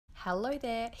Hello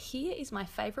there, here is my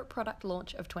favourite product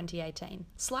launch of 2018.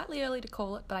 Slightly early to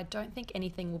call it, but I don't think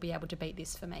anything will be able to beat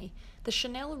this for me. The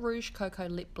Chanel Rouge Coco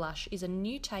Lip Blush is a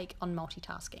new take on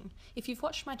multitasking. If you've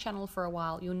watched my channel for a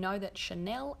while, you'll know that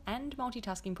Chanel and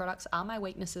multitasking products are my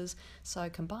weaknesses, so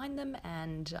combine them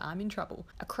and I'm in trouble.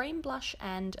 A cream blush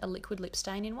and a liquid lip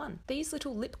stain in one. These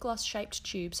little lip gloss shaped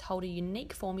tubes hold a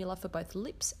unique formula for both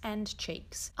lips and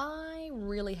cheeks. I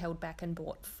really held back and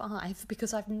bought 5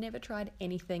 because I've never tried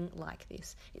anything like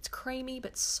this. It's creamy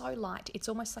but so light, it's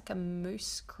almost like a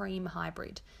mousse cream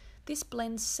hybrid. This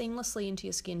blends seamlessly into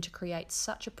your skin to create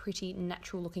such a pretty,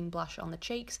 natural looking blush on the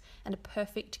cheeks and a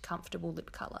perfect, comfortable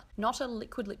lip colour. Not a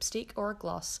liquid lipstick or a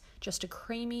gloss, just a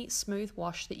creamy, smooth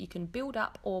wash that you can build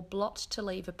up or blot to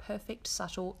leave a perfect,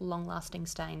 subtle, long-lasting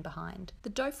stain behind. The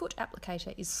doe foot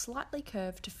applicator is slightly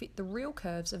curved to fit the real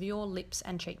curves of your lips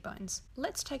and cheekbones.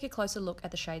 Let's take a closer look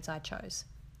at the shades I chose.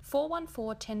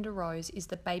 414 Tender Rose is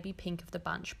the baby pink of the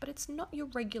bunch, but it's not your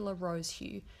regular rose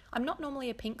hue. I'm not normally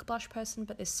a pink blush person,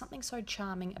 but there's something so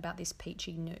charming about this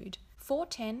peachy nude.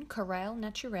 410 Coral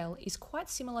Naturel is quite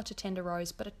similar to Tender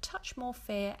Rose, but a touch more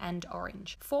fair and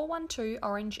orange. 412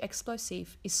 Orange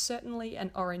Explosif is certainly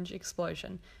an orange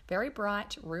explosion. Very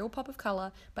bright, real pop of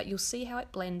colour, but you'll see how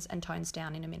it blends and tones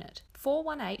down in a minute.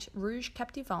 418 Rouge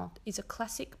Captivant is a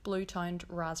classic blue-toned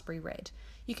raspberry red.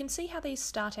 You can see how these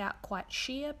start out quite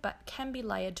sheer, but can be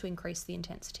layered to increase the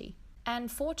intensity.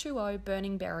 And 420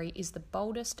 Burning Berry is the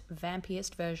boldest,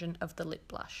 vampiest version of the lip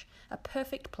blush. A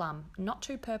perfect plum, not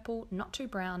too purple, not too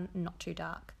brown, not too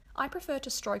dark. I prefer to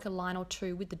stroke a line or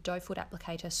two with the doe foot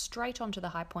applicator straight onto the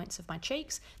high points of my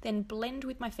cheeks, then blend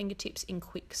with my fingertips in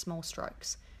quick, small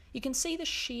strokes. You can see the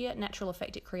sheer natural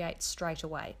effect it creates straight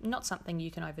away, not something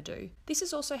you can overdo. This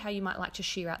is also how you might like to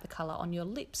sheer out the colour on your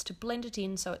lips to blend it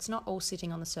in so it's not all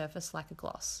sitting on the surface like a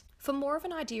gloss. For more of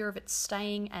an idea of its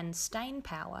staying and stain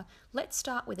power, let's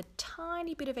start with a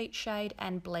tiny bit of each shade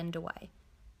and blend away.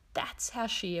 That's how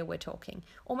sheer we're talking,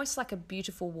 almost like a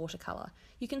beautiful watercolour.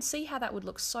 You can see how that would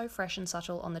look so fresh and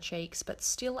subtle on the cheeks, but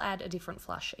still add a different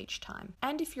flush each time.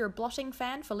 And if you're a blotting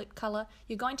fan for lip colour,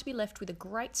 you're going to be left with a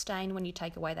great stain when you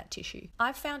take away that tissue.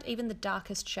 I've found even the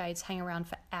darkest shades hang around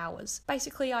for hours.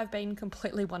 Basically, I've been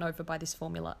completely won over by this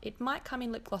formula. It might come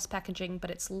in lip gloss packaging, but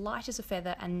it's light as a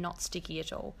feather and not sticky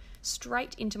at all.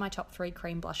 Straight into my top 3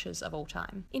 cream blushes of all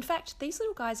time. In fact, these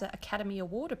little guys are Academy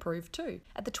Award approved too.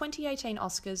 At the 2018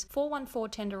 Oscars,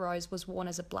 414 Tender Rose was worn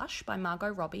as a blush by Margot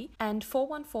Robbie, and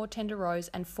 414 Tender Rose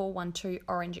and 412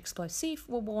 Orange Explosif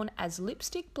were worn as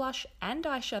lipstick, blush and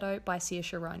eyeshadow by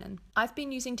Saoirse Ronan. I've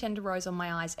been using Tender Rose on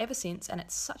my eyes ever since, and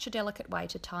it's such a delicate way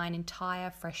to tie an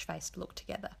entire fresh-faced look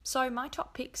together. So my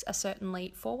top picks are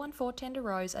certainly 414 Tender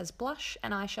Rose as blush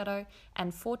and eyeshadow,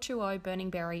 and 420 Burning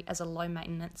Berry as a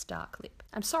low-maintenance dark lip.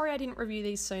 I'm sorry I didn't review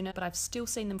these sooner, but I've still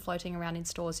seen them floating around in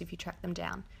stores if you track them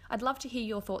down. I'd love to hear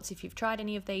your thoughts if you've tried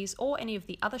any of these or any of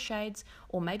the other shades,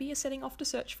 or maybe you're setting off to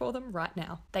search for them right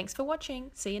now. Thanks for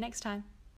watching. See you next time.